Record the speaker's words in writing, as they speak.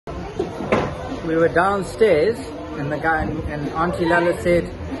we were downstairs, and the guy and Auntie Lala said,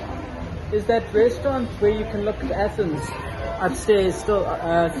 "Is that restaurant where you can look at Athens upstairs still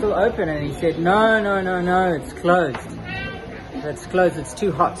open?" And he said, "No, it's closed. It's closed. It's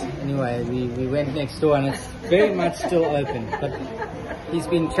too hot." Anyway, we went next door, and it's very much still open. But he's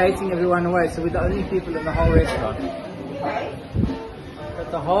been chasing everyone away, so we're the only people in the whole restaurant.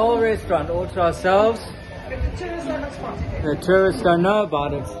 But the whole restaurant all to ourselves. But the tourists haven't spotted it. The tourists don't know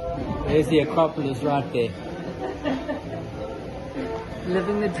about it. There's the Acropolis right there.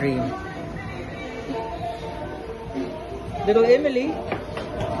 Living the dream. Little Emily.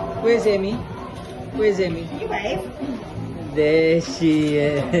 Where's Emmy? Where's Emmy? You wave. There she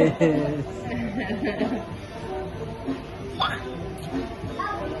is.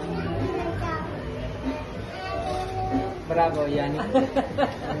 Bravo, Yanni.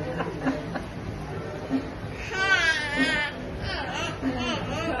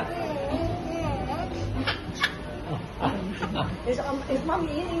 Is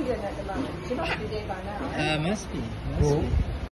Mummy in England at the moment? She must be there by now. Must be.